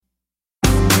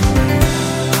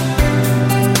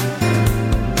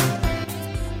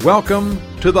Welcome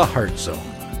to the Heart Zone,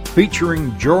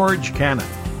 featuring George Cannon.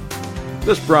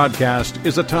 This broadcast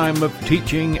is a time of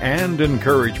teaching and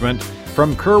encouragement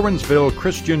from Curwensville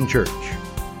Christian Church.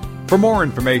 For more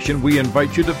information, we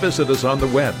invite you to visit us on the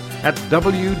web at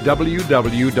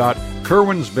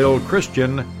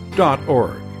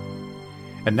www.curwensvillechristian.org.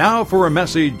 And now for a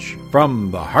message from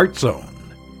the Heart Zone.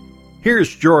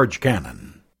 Here's George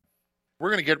Cannon. We're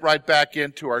going to get right back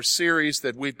into our series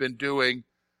that we've been doing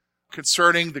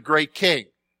concerning the great king.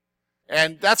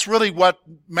 And that's really what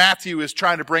Matthew is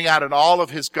trying to bring out in all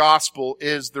of his gospel,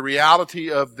 is the reality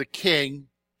of the king,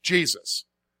 Jesus.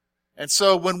 And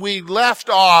so when we left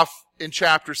off in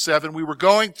chapter 7, we were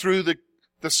going through the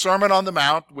Sermon on the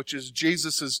Mount, which is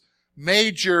Jesus'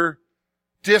 major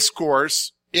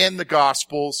discourse in the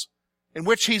Gospels, in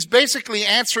which he's basically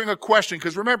answering a question.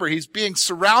 Because remember, he's being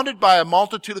surrounded by a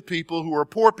multitude of people who are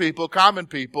poor people, common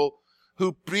people,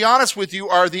 who, to be honest with you,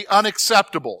 are the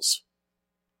unacceptables.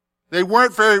 They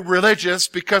weren't very religious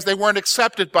because they weren't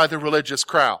accepted by the religious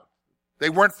crowd. They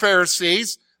weren't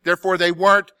Pharisees, therefore they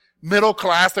weren't middle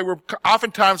class. They were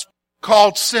oftentimes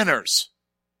called sinners.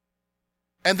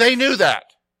 And they knew that.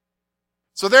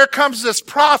 So there comes this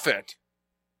prophet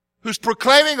who's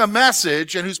proclaiming a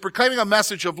message, and who's proclaiming a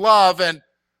message of love, and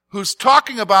who's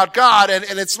talking about God, and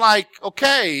it's like,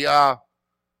 okay,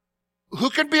 who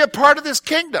can be a part of this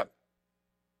kingdom?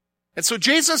 And so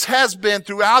Jesus has been,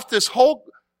 throughout this whole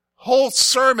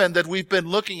sermon that we've been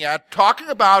looking at, talking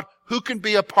about who can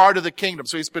be a part of the kingdom.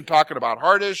 So he's been talking about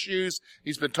heart issues,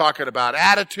 he's been talking about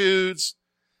attitudes,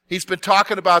 he's been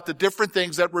talking about the different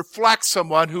things that reflect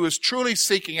someone who is truly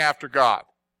seeking after God.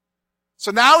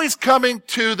 So now he's coming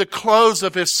to the close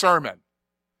of his sermon.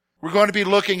 We're going to be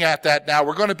looking at that now.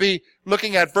 We're going to be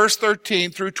looking at verse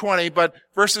 13 through 20, but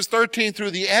verses 13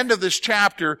 through the end of this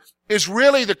chapter is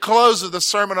really the close of the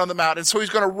Sermon on the Mount. And so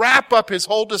he's going to wrap up his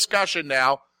whole discussion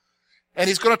now, and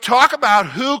he's going to talk about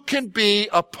who can be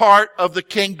a part of the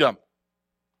kingdom.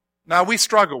 Now, we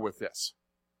struggle with this.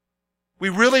 We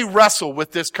really wrestle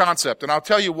with this concept, and I'll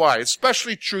tell you why. It's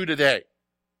especially true today.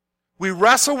 We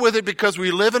wrestle with it because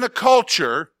we live in a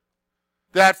culture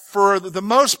that, for the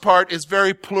most part, is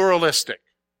very pluralistic.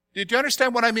 Do you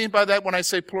understand what I mean by that when I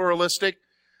say pluralistic?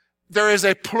 There is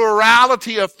a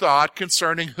plurality of thought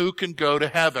concerning who can go to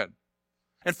heaven.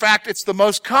 In fact, it's the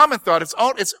most common thought. It's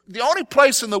the only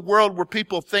place in the world where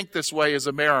people think this way is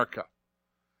America.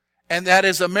 And that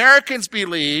is, Americans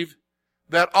believe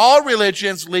that all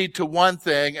religions lead to one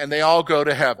thing, and they all go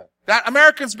to heaven. That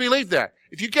Americans believe that.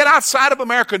 If you get outside of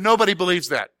America, nobody believes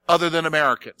that other than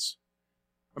Americans.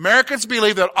 Americans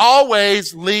believe that all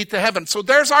ways lead to heaven. So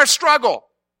there's our struggle.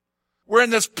 We're in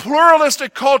this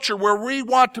pluralistic culture where we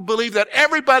want to believe that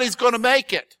everybody's going to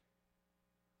make it.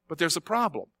 But there's a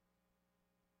problem.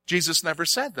 Jesus never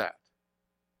said that.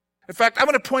 In fact, I'm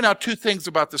going to point out two things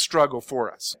about the struggle for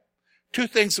us. Two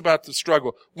things about the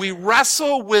struggle. We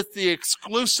wrestle with the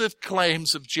exclusive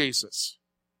claims of Jesus.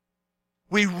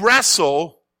 We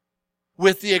wrestle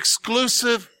with the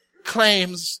exclusive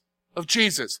claims of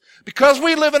Jesus. Because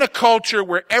we live in a culture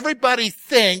where everybody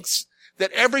thinks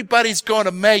that everybody's going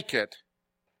to make it.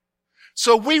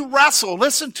 So we wrestle,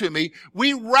 listen to me,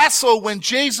 we wrestle when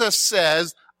Jesus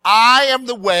says, I am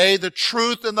the way, the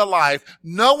truth, and the life.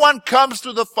 No one comes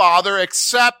to the Father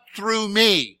except through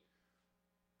me.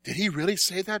 Did he really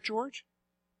say that, George?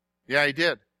 Yeah, he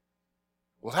did.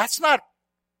 Well, it's not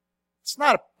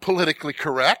politically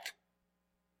correct.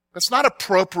 That's not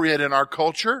appropriate in our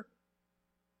culture.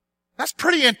 That's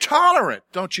pretty intolerant,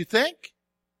 don't you think?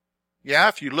 Yeah,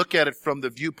 if you look at it from the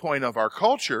viewpoint of our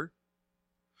culture.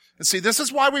 And see, this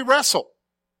is why we wrestle.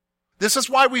 This is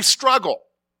why we struggle.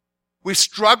 We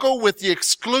struggle with the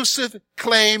exclusive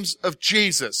claims of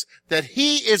Jesus, that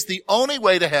he is the only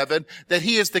way to heaven, that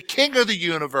he is the king of the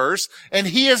universe, and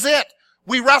he is it.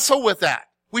 We wrestle with that.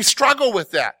 We struggle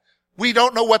with that. We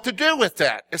don't know what to do with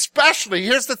that. Especially,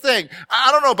 here's the thing,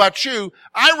 I don't know about you,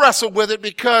 I wrestle with it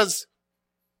because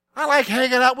I like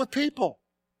hanging out with people.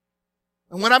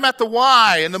 And when I'm at the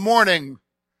Y in the morning,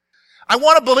 I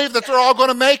want to believe that they're all going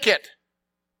to make it.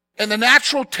 And the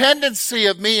natural tendency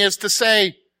of me is to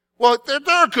say, well,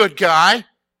 they're a good guy.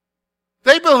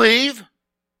 They believe.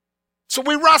 So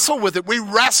we wrestle with it. We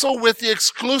wrestle with the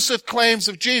exclusive claims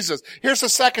of Jesus. Here's the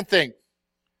second thing.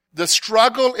 The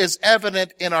struggle is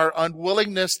evident in our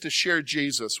unwillingness to share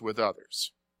Jesus with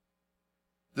others.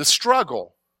 The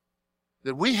struggle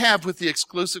that we have with the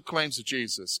exclusive claims of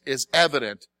Jesus is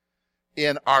evident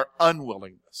in our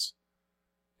unwillingness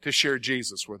to share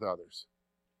Jesus with others.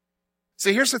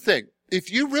 See, here's the thing.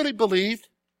 If you really believed,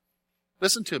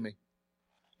 listen to me.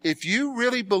 If you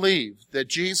really believe that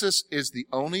Jesus is the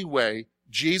only way,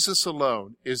 Jesus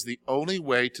alone is the only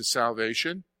way to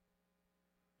salvation,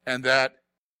 and that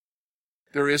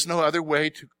there is no other way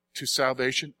to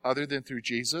salvation other than through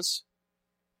Jesus,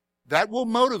 that will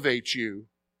motivate you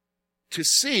to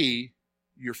see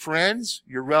your friends,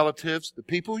 your relatives, the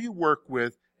people you work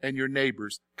with, and your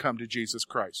neighbors come to Jesus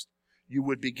Christ. You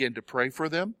would begin to pray for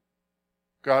them.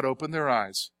 God, open their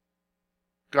eyes.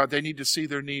 God, they need to see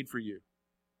their need for you.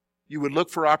 You would look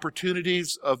for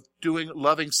opportunities of doing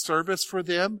loving service for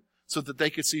them so that they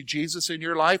could see Jesus in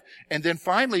your life. And then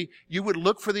finally, you would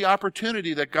look for the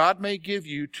opportunity that God may give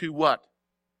you to what?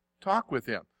 Talk with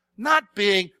him. Not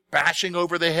being bashing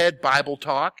over the head Bible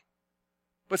talk,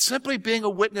 but simply being a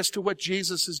witness to what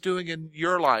Jesus is doing in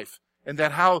your life and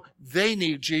that how they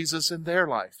need Jesus in their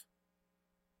life.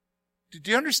 Do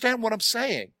you understand what I'm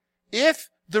saying? If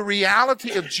the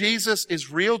reality of Jesus is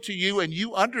real to you and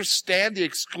you understand the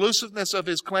exclusiveness of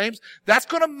his claims, that's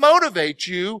going to motivate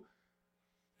you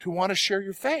to want to share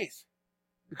your faith.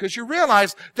 Because you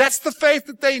realize that's the faith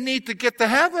that they need to get to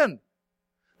heaven.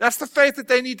 That's the faith that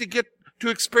they need to get to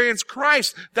experience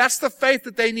Christ. That's the faith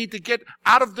that they need to get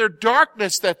out of their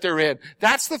darkness that they're in.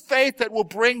 That's the faith that will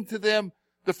bring to them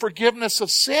the forgiveness of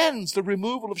sins, the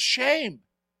removal of shame.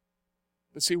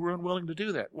 But see, we're unwilling to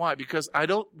do that. Why? Because I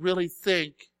don't really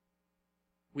think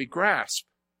we grasp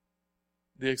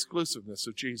the exclusiveness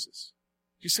of Jesus.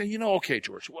 You say, okay,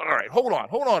 George, well, all right, hold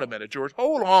on a minute, George,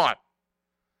 hold on.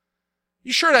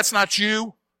 You sure that's not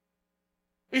you?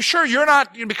 Are you sure you're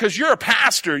not, because you're a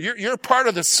pastor, you're part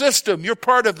of the system, you're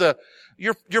part of the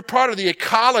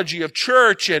ecology of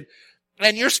church,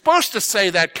 and you're supposed to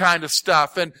say that kind of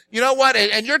stuff. And you know what?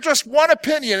 And you're just one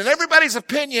opinion, and everybody's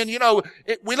opinion,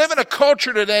 we live in a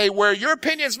culture today where your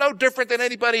opinion is no different than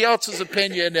anybody else's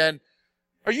opinion. And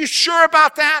are you sure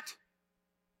about that?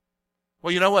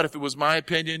 Well, you know what? If it was my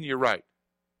opinion, you're right.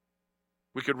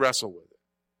 We could wrestle with it.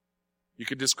 You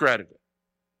could discredit it.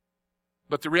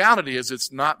 But the reality is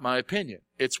it's not my opinion.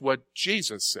 It's what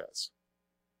Jesus says.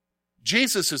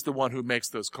 Jesus is the one who makes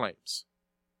those claims.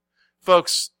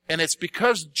 Folks, and it's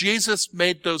because Jesus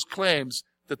made those claims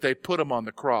that they put him on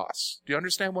the cross. Do you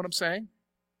understand what I'm saying?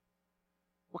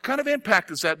 What kind of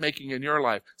impact is that making in your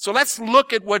life? So let's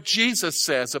look at what Jesus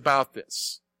says about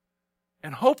this.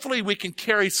 And hopefully we can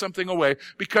carry something away,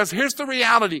 because here's the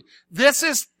reality. This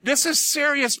is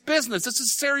serious business. This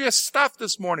is serious stuff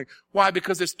this morning. Why?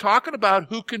 Because it's talking about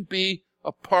who can be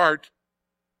a part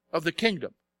of the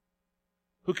kingdom.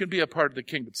 Who can be a part of the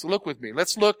kingdom. So look with me.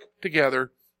 Let's look together.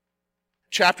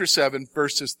 Chapter 7,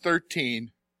 verses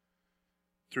 13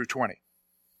 through 20.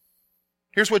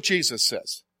 Here's what Jesus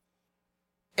says.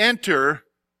 Enter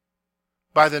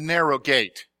by the narrow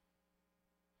gate.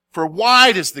 For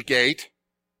wide is the gate,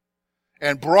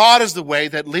 and broad is the way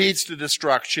that leads to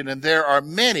destruction, and there are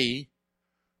many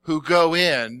who go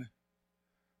in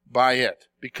by it.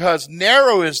 Because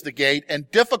narrow is the gate,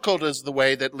 and difficult is the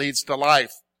way that leads to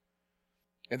life,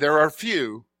 and there are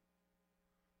few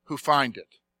who find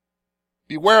it.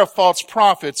 Beware of false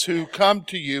prophets who come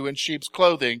to you in sheep's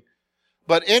clothing,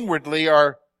 but inwardly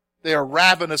they are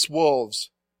ravenous wolves.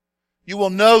 You will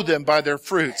know them by their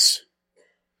fruits.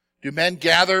 Do men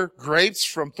gather grapes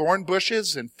from thorn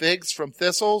bushes and figs from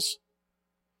thistles?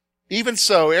 Even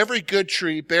so, every good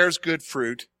tree bears good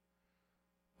fruit,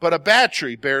 but a bad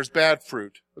tree bears bad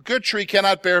fruit. A good tree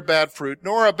cannot bear bad fruit,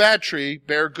 nor a bad tree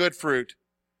bear good fruit.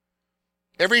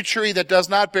 Every tree that does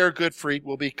not bear good fruit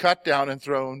will be cut down and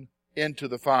thrown into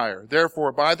the fire.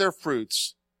 Therefore, by their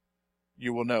fruits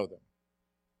you will know them.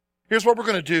 Here's what we're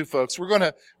going to do, folks. We're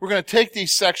going to take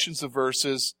these sections of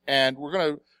verses, and we're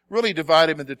going to really divide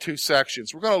them into two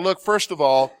sections. We're going to look, first of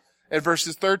all, at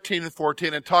verses 13 and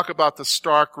 14 and talk about the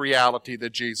stark reality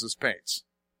that Jesus paints.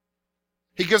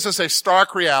 He gives us a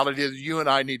stark reality that you and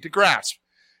I need to grasp.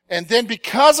 And then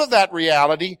because of that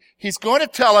reality, he's going to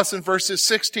tell us in verses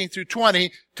 16 through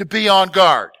 20 to be on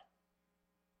guard.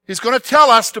 He's going to tell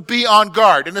us to be on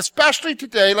guard. And especially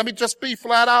today, let me just be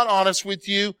flat out honest with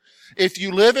you. If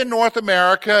you live in North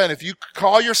America and if you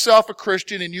call yourself a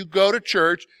Christian and you go to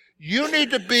church, you need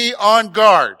to be on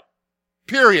guard.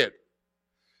 Period.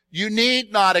 You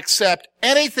need not accept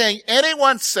anything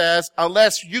anyone says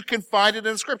unless you can find it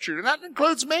in Scripture. And that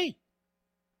includes me.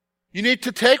 You need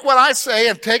to take what I say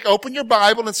and open your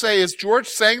Bible and say, is George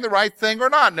saying the right thing or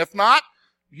not? And if not,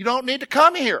 you don't need to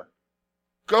come here.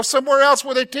 Go somewhere else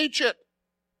where they teach it.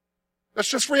 That's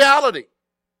just reality.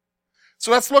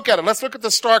 So let's look at it. Let's look at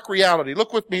the stark reality.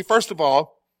 Look with me, first of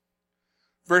all,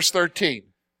 verse 13.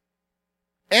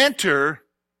 Enter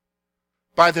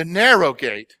by the narrow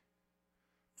gate,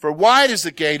 for wide is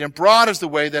the gate and broad is the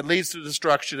way that leads to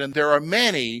destruction, and there are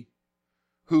many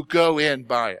who go in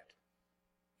by it.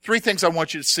 Three things I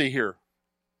want you to see here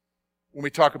when we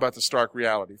talk about the stark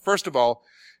reality. First of all,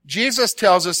 Jesus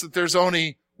tells us that there's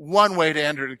only one way to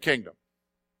enter the kingdom.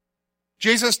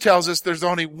 Jesus tells us there's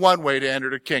only one way to enter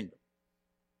the kingdom.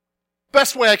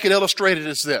 Best way I could illustrate it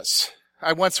is this.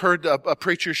 I once heard a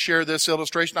preacher share this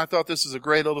illustration. I thought this is a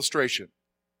great illustration.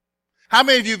 How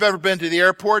many of you have ever been to the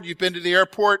airport? You've been to the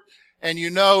airport, and you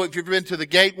know, if you've been to the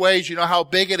gateways, you know how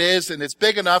big it is, and it's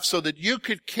big enough so that you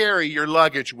could carry your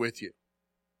luggage with you.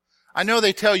 I know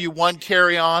they tell you one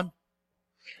carry-on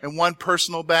and one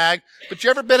personal bag, but you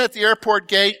ever been at the airport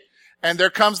gate, and there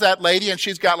comes that lady, and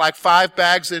she's got like 5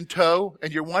 bags in tow,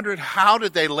 and you're wondering, how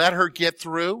did they let her get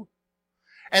through?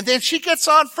 And then she gets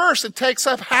on first and takes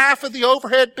up half of the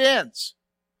overhead bins.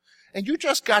 And you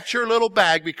just got your little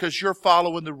bag because you're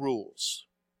following the rules.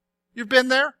 You've been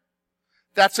there?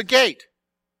 That's a gate.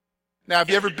 Now, have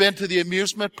you ever been to the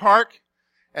amusement park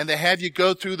and they have you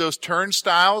go through those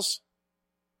turnstiles?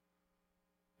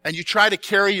 And you try to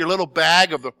carry your little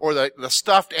bag of the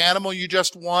stuffed animal you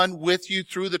just won with you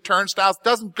through the turnstiles? It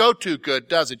doesn't go too good,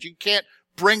 does it? You can't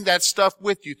bring that stuff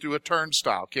with you through a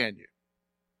turnstile, can you?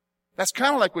 That's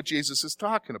kind of like what Jesus is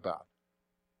talking about.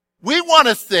 We want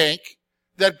to think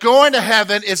that going to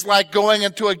heaven is like going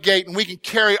into a gate and we can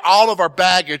carry all of our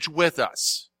baggage with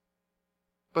us.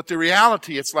 But the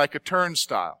reality, it's like a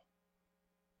turnstile,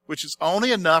 which is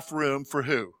only enough room for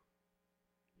who?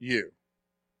 You.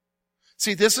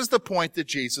 See, this is the point that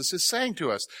Jesus is saying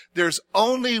to us. There's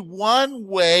only one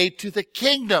way to the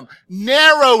kingdom.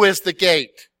 Narrow is the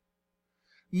gate.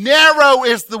 Narrow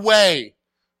is the way.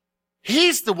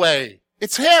 He's the way.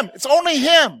 It's Him. It's only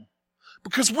Him.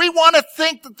 Because we want to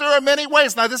think that there are many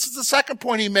ways. Now, this is the second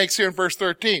point He makes here in verse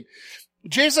 13.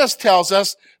 Jesus tells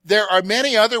us there are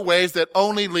many other ways that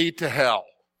only lead to hell.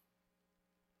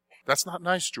 That's not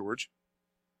nice, George.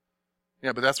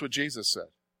 Yeah, but that's what Jesus said.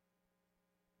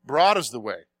 Broad is the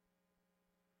way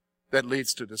that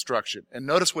leads to destruction. And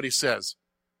notice what He says.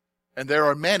 And there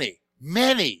are many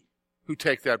who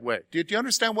take that way. Do you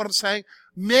understand what I'm saying?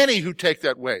 Many who take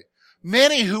that way.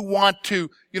 Many who want to,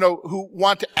 who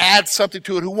want to add something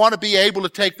to it, who want to be able to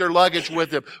take their luggage with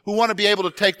them, who want to be able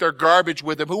to take their garbage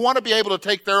with them, who want to be able to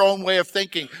take their own way of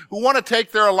thinking, who want to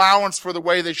take their allowance for the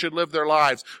way they should live their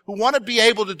lives, who want to be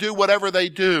able to do whatever they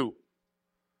do.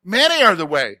 Many are the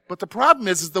way. But the problem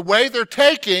is the way they're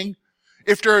taking,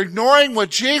 if they're ignoring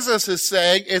what Jesus is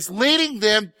saying, is leading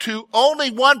them to only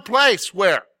one place.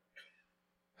 Where?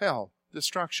 Hell,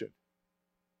 destruction.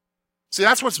 See,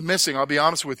 that's what's missing, I'll be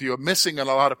honest with you. Missing in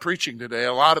a lot of preaching today,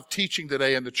 a lot of teaching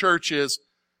today in the church is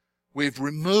we've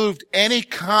removed any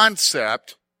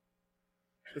concept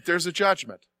that there's a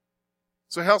judgment.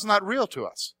 So hell's not real to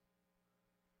us.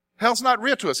 Hell's not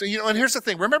real to us. And and here's the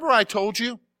thing. Remember I told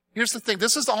you? Here's the thing.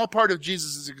 This is all part of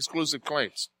Jesus' exclusive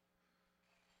claims.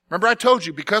 Remember I told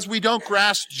you, because we don't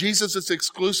grasp Jesus'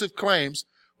 exclusive claims,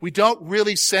 we don't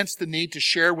really sense the need to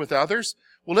share with others.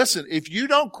 Well, listen, if you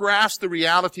don't grasp the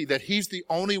reality that He's the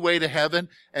only way to heaven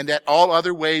and that all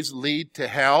other ways lead to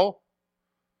hell,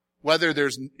 whether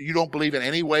you don't believe in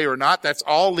any way or not, that's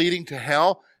all leading to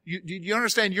hell, you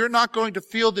understand you're not going to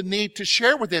feel the need to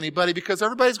share with anybody because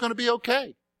everybody's going to be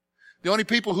okay. The only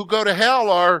people who go to hell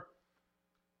are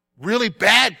really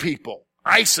bad people.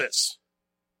 ISIS,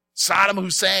 Saddam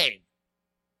Hussein,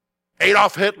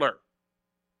 Adolf Hitler.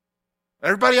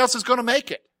 Everybody else is going to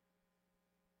make it.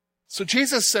 So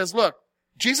Jesus says, look,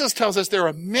 Jesus tells us there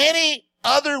are many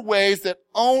other ways that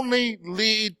only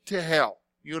lead to hell.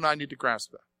 You and I need to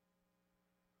grasp that.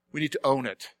 We need to own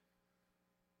it.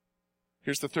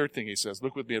 Here's the third thing He says.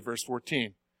 Look with me at verse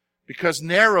 14. Because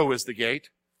narrow is the gate,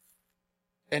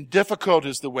 and difficult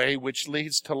is the way which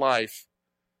leads to life,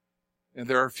 and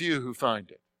there are few who find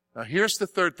it. Now here's the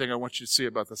third thing I want you to see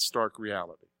about the stark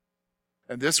reality.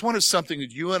 And this one is something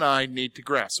that you and I need to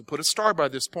grasp. So put a star by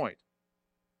this point.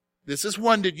 This is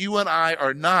one that you and I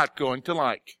are not going to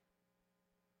like.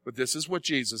 But this is what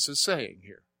Jesus is saying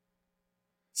here.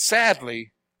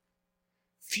 Sadly,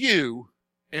 few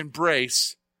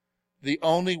embrace the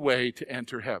only way to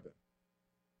enter heaven.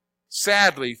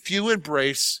 Sadly, few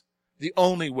embrace the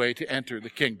only way to enter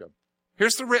the kingdom.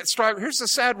 Here's the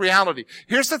sad reality.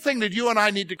 Here's the thing that you and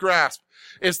I need to grasp.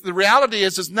 The reality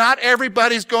is not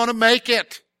everybody's going to make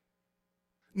it.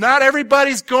 Not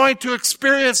everybody's going to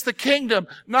experience the kingdom.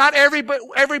 Not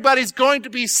everybody's going to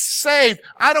be saved.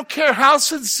 I don't care how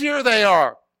sincere they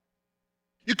are.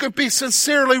 You could be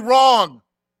sincerely wrong.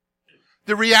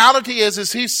 The reality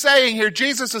is He's saying here,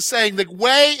 Jesus is saying, the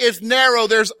way is narrow.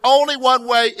 There's only one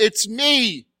way. It's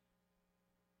me.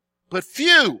 But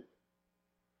few.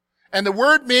 And the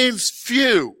word means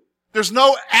few. There's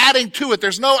no adding to it.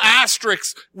 There's no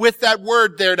asterisk with that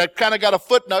word there that kind of got a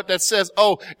footnote that says,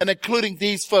 oh, and including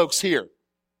these folks here.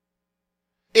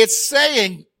 It's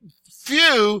saying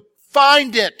few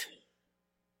find it.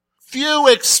 Few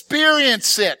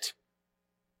experience it.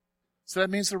 So that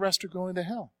means the rest are going to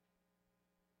hell.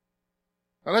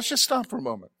 Now let's just stop for a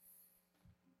moment.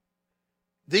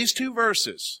 These two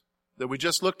verses that we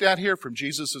just looked at here from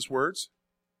Jesus' words,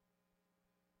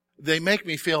 they make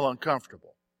me feel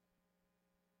uncomfortable.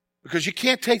 Because you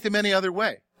can't take them any other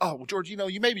way. Oh, well, George,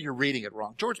 maybe you're reading it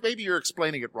wrong. George, maybe you're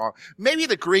explaining it wrong. Maybe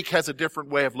the Greek has a different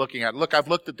way of looking at it. Look, I've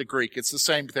looked at the Greek. It's the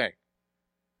same thing.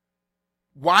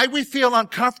 Why we feel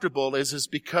uncomfortable is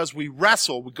because we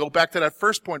wrestle. We go back to that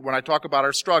first point when I talk about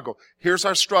our struggle. Here's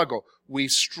our struggle. We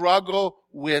struggle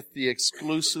with the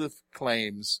exclusive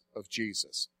claims of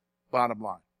Jesus. Bottom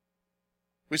line.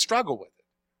 We struggle with it.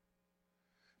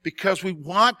 Because we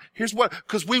want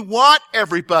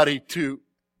everybody to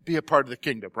be a part of the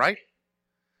kingdom, right?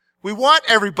 We want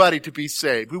everybody to be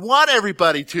saved. We want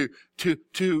everybody to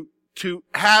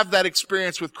have that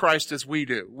experience with Christ as we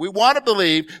do. We want to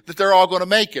believe that they're all going to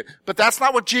make it. But that's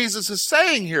not what Jesus is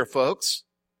saying here, folks.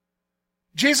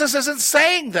 Jesus isn't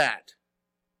saying that.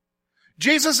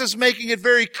 Jesus is making it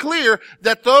very clear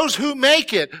that those who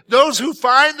make it, those who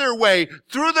find their way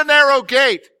through the narrow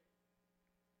gate,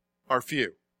 are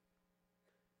few.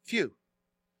 Few.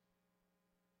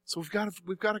 So we've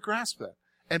got to grasp that.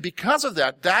 And because of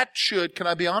that, can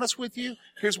I be honest with you?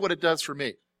 Here's what it does for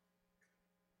me.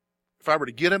 If I were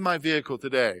to get in my vehicle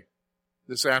today,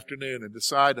 this afternoon, and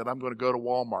decide that I'm going to go to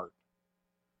Walmart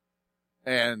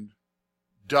and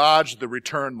dodge the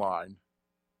return line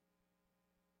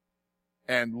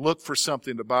and look for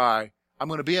something to buy, I'm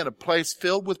going to be in a place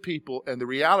filled with people, and the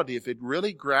reality, if it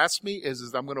really grasps me, is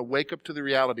I'm going to wake up to the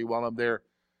reality while I'm there.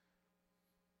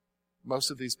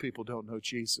 Most of these people don't know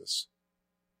Jesus.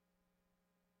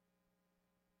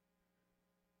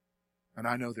 And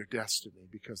I know their destiny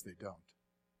because they don't.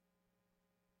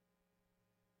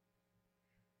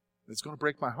 It's going to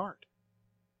break my heart.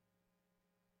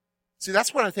 See,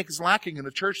 that's what I think is lacking in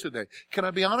the church today. Can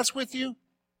I be honest with you?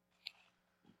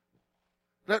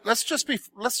 Let's just be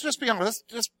honest. Let's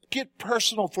just get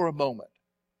personal for a moment.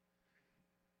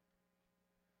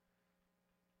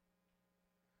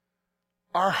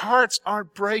 Our hearts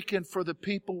aren't breaking for the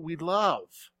people we love.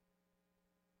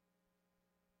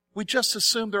 We just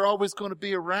assume they're always going to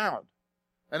be around.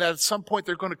 And at some point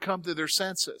they're going to come to their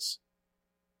senses.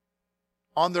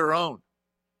 On their own.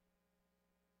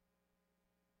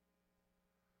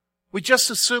 We just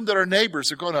assume that our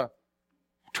neighbors are going to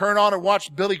turn on and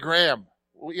watch Billy Graham.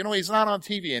 Well, he's not on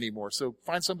TV anymore, so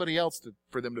find somebody else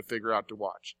for them to figure out to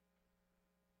watch.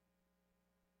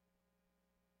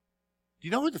 Do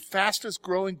you know who the fastest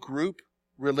growing group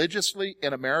religiously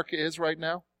in America is right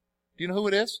now? Do you know who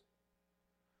it is?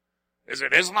 Is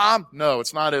it Islam? No,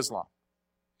 it's not Islam.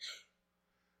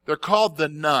 They're called the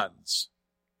Nones.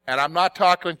 And I'm not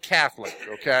talking Catholic,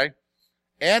 okay?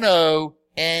 Nones.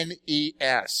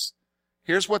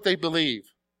 Here's what they believe.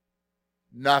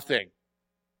 Nothing.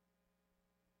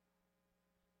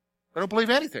 They don't believe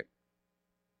anything.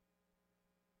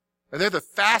 And they're the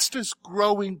fastest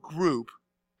growing group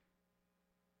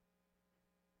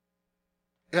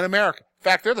in America. In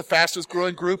fact, they're the fastest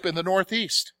growing group in the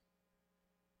Northeast.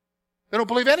 They don't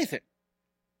believe anything.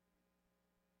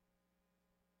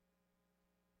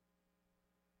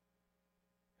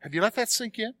 Have you let that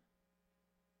sink in?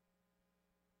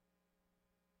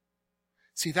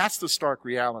 See, that's the stark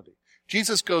reality.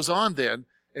 Jesus goes on then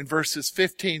in verses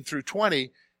 15 through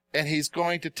 20, and he's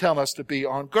going to tell us to be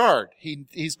on guard.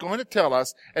 He's going to tell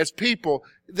us as people,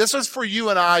 this is for you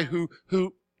and I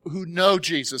who know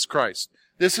Jesus Christ.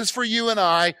 This is for you and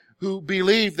I who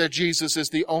believe that Jesus is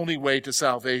the only way to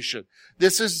salvation.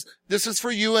 This is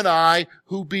for you and I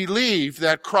who believe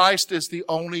that Christ is the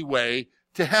only way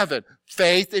to heaven.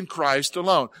 Faith in Christ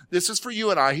alone. This is for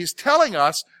you and I. He's telling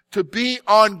us to be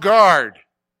on guard.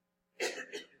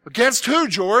 Against who,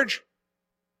 George?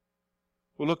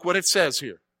 Well, look what it says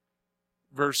here.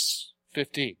 Verse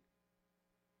 15.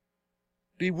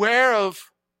 Beware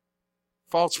of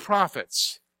false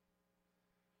prophets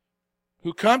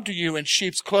who come to you in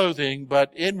sheep's clothing,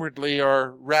 but inwardly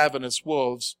are ravenous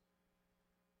wolves.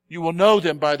 You will know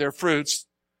them by their fruits.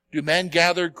 Do men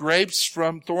gather grapes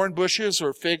from thorn bushes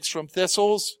or figs from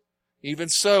thistles? Even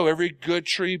so, every good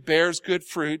tree bears good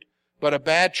fruit, but a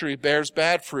bad tree bears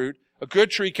bad fruit. A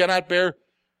good tree cannot bear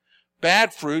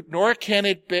bad fruit, nor can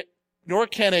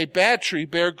a bad tree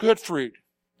bear good fruit.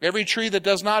 Every tree that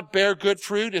does not bear good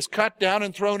fruit is cut down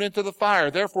and thrown into the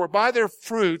fire. Therefore, by their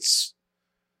fruits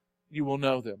you will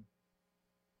know them.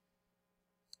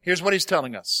 Here's what he's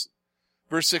telling us.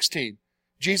 Verse 16.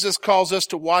 Jesus calls us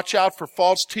to watch out for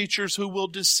false teachers who will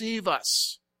deceive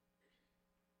us.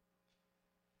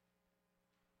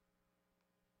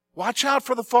 Watch out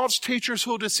for the false teachers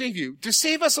who will deceive you.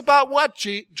 Deceive us about what,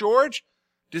 George?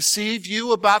 Deceive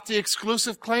you about the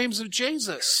exclusive claims of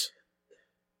Jesus.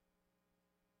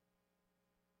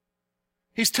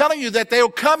 He's telling you that they'll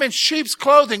come in sheep's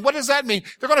clothing. What does that mean?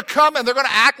 They're going to come and they're going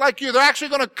to act like you. They're actually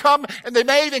going to come and they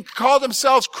may even call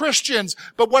themselves Christians.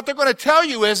 But what they're going to tell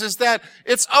you is that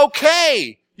it's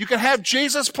okay. You can have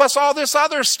Jesus plus all this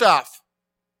other stuff.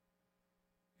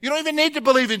 You don't even need to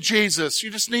believe in Jesus. You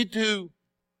just need to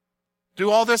do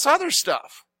all this other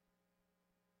stuff.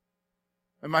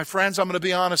 And my friends, I'm going to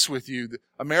be honest with you.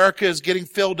 America is getting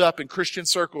filled up in Christian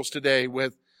circles today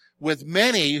with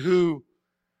many who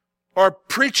are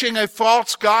preaching a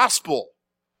false gospel.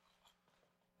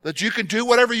 That you can do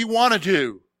whatever you want to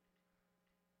do.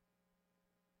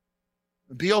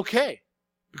 And be okay.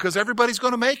 Because everybody's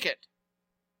going to make it.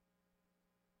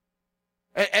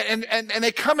 And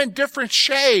they come in different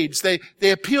shades. They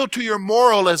appeal to your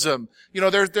moralism. You know,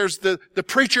 there's the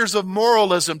preachers of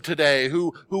moralism today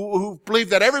who believe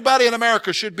that everybody in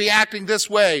America should be acting this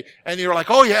way. And you're like,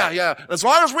 oh yeah. As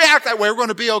long as we act that way, we're going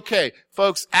to be okay.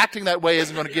 Folks, acting that way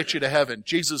isn't going to get you to heaven.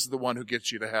 Jesus is the one who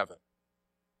gets you to heaven.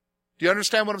 Do you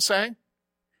understand what I'm saying?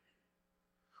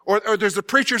 Or there's the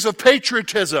preachers of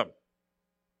patriotism.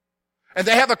 And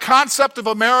they have a concept of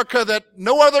America that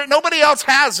nobody else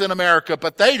has in America,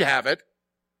 but they have it.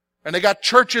 And they got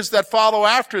churches that follow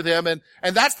after them, and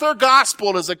that's their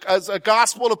gospel, as a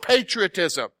gospel of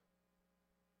patriotism.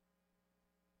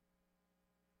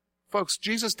 Folks,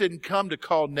 Jesus didn't come to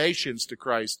call nations to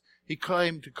Christ. He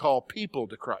came to call people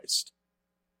to Christ.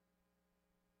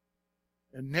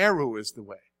 And narrow is the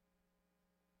way.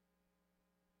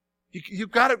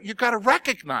 You've got to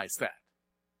recognize that.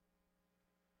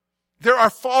 There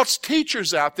are false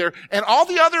teachers out there, and all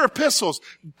the other epistles,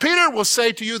 Peter will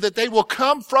say to you that they will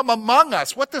come from among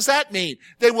us. What does that mean?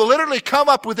 They will literally come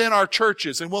up within our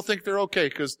churches, and we'll think they're okay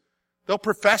because they'll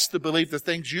profess to believe the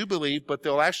things you believe, but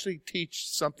they'll actually teach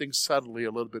something subtly a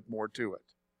little bit more to it.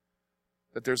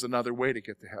 That there's another way to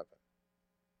get to heaven.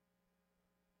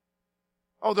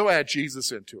 Oh, they'll add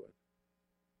Jesus into it.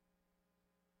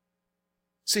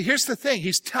 See, here's the thing.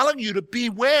 He's telling you to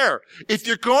beware. If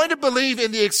you're going to believe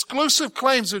in the exclusive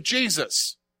claims of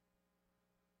Jesus,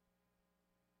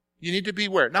 you need to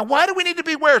beware. Now, why do we need to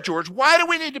beware, George? Why do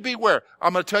we need to beware?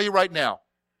 I'm going to tell you right now.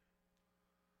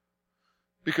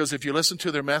 Because if you listen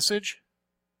to their message,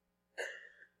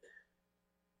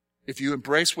 if you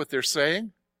embrace what they're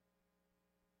saying,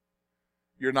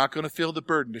 you're not going to feel the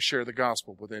burden to share the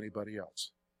gospel with anybody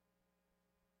else.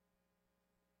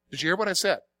 Did you hear what I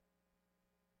said?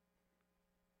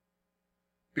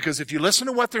 Because if you listen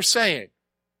to what they're saying,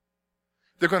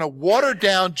 they're going to water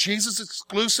down Jesus'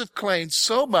 exclusive claims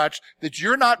so much that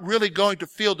you're not really going to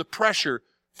feel the pressure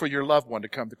for your loved one to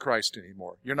come to Christ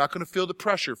anymore. You're not going to feel the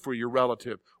pressure for your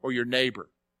relative or your neighbor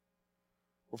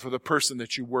or for the person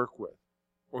that you work with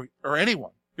or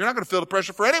anyone. You're not going to feel the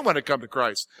pressure for anyone to come to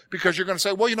Christ because you're going to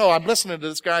say, well, you know, I'm listening to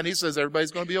this guy and he says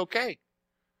everybody's going to be okay.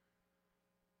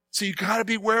 So you got to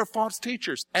beware of false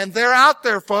teachers. And they're out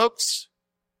there, folks.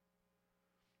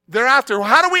 They're out there. Well,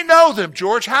 how do we know them,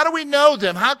 George? How do we know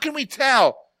them? How can we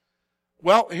tell?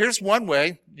 Well, here's one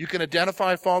way. You can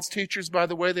identify false teachers by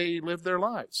the way they live their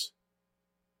lives.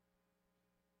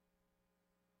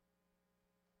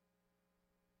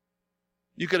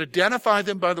 You can identify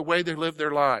them by the way they live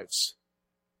their lives.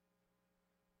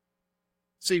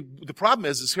 See, the problem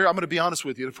is here, I'm going to be honest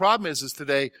with you. The problem is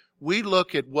today, we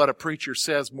look at what a preacher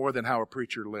says more than how a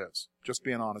preacher lives. Just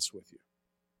being honest with you.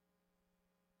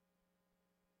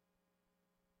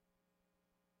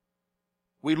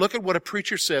 We look at what a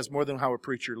preacher says more than how a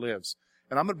preacher lives.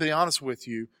 And I'm going to be honest with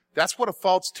you, that's what a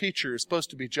false teacher is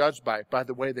supposed to be judged by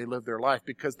the way they live their life,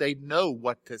 because they know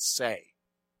what to say.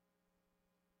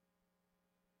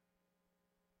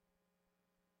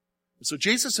 And so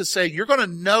Jesus is saying, you're going to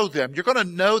know them. You're going to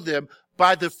know them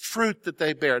by the fruit that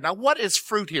they bear. Now, what is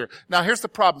fruit here? Now, here's the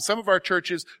problem. Some of our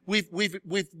churches, we've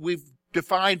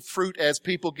defined fruit as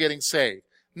people getting saved.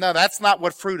 No, that's not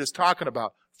what fruit is talking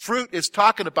about. Fruit is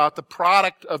talking about the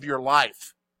product of your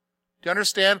life. Do you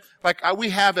understand? Like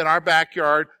we have in our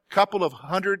backyard a couple of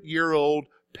 100-year-old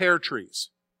pear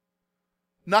trees.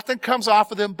 Nothing comes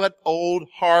off of them but old,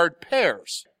 hard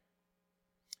pears.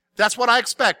 That's what I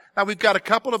expect. Now we've got a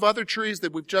couple of other trees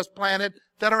that we've just planted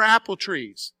that are apple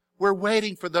trees. We're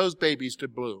waiting for those babies to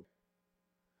bloom.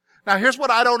 Now, here's what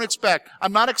I don't expect.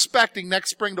 I'm not expecting next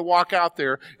spring to walk out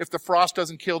there, if the frost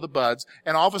doesn't kill the buds,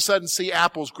 and all of a sudden see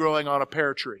apples growing on a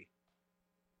pear tree.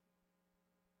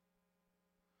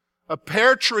 A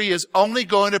pear tree is only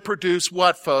going to produce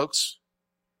what, folks?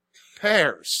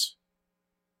 Pears.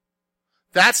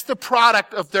 That's the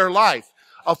product of their life.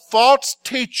 A false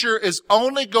teacher is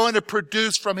only going to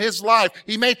produce from his life.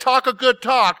 He may talk a good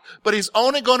talk, but he's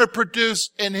only going to produce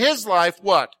in his life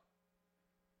what?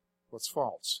 What's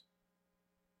false.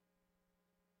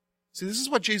 See, this is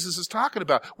what Jesus is talking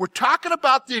about. We're talking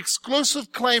about the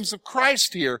exclusive claims of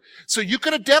Christ here. So you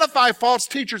can identify false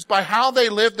teachers by how they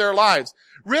live their lives.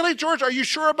 Really, George, are you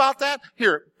sure about that?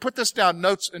 Here, put this down,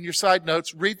 notes in your side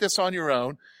notes. Read this on your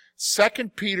own. 2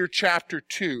 Peter chapter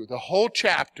 2, the whole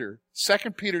chapter,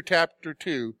 2 Peter chapter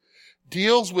 2,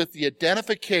 deals with the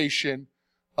identification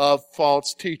of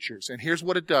false teachers. And here's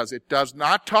what it does. It does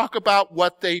not talk about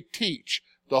what they teach.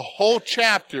 The whole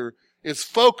chapter is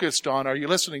focused on, are you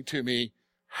listening to me,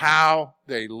 how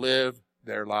they live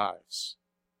their lives.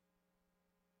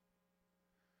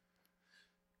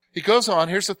 He goes on,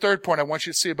 here's the third point I want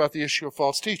you to see about the issue of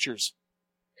false teachers.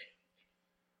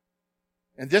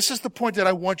 And this is the point that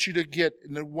I want you to get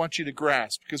and I want you to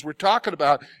grasp, because we're talking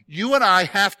about you and I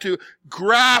have to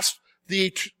grasp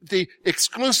the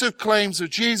exclusive claims of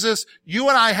Jesus. You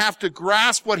and I have to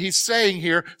grasp what he's saying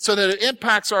here so that it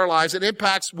impacts our lives. It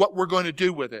impacts what we're going to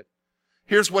do with it.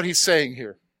 Here's what he's saying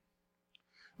here.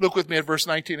 Look with me at verse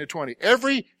 19 and 20.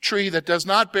 Every tree that does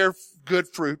not bear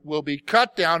good fruit will be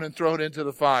cut down and thrown into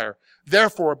the fire.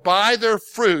 Therefore, by their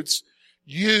fruits,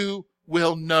 you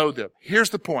will know them.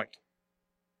 Here's the point.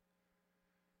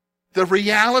 The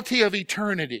reality of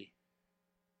eternity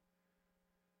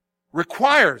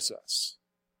requires us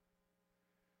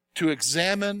to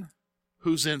examine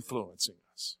who's influencing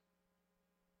us.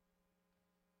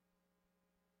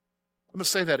 I'm going to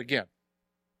say that again.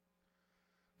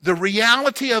 The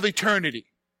reality of eternity.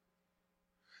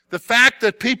 The fact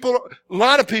that a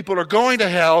lot of people are going to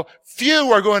hell,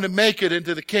 few are going to make it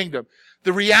into the kingdom.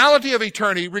 The reality of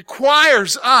eternity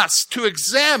requires us to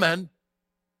examine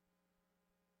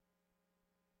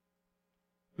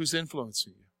who's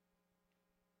influencing you.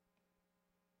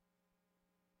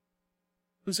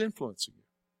 Who's influencing you?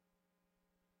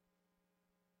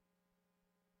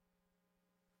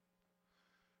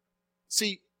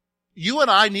 See, you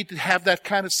and I need to have that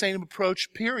kind of same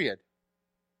approach, period.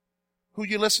 Who are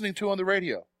you listening to on the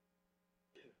radio?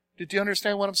 Did you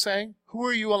understand what I'm saying? Who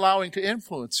are you allowing to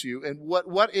influence you? And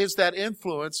what is that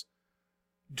influence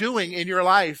doing in your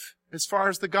life as far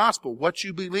as the gospel? What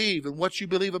you believe and what you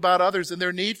believe about others and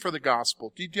their need for the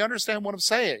gospel. Do you understand what I'm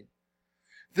saying?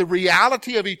 The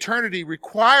reality of eternity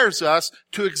requires us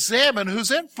to examine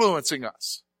who's influencing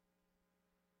us.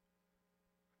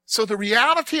 So the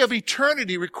reality of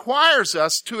eternity requires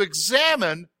us to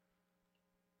examine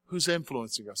who's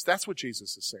influencing us. That's what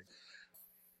Jesus is saying.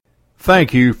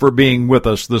 Thank you for being with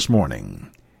us this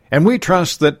morning. And we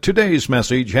trust that today's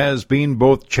message has been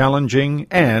both challenging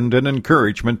and an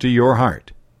encouragement to your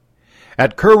heart.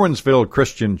 At Curwensville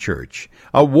Christian Church,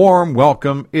 a warm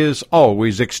welcome is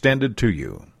always extended to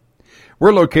you.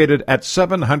 We're located at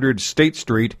 700 State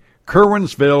Street,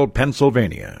 Curwensville,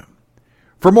 Pennsylvania.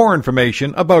 For more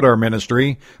information about our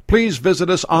ministry, please visit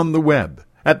us on the web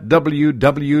at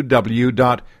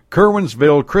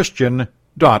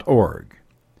www.curwensvillechristian.org.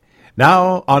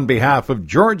 Now, on behalf of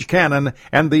George Cannon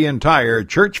and the entire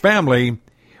church family,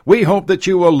 we hope that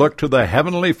you will look to the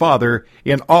Heavenly Father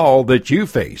in all that you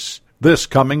face this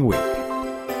coming week.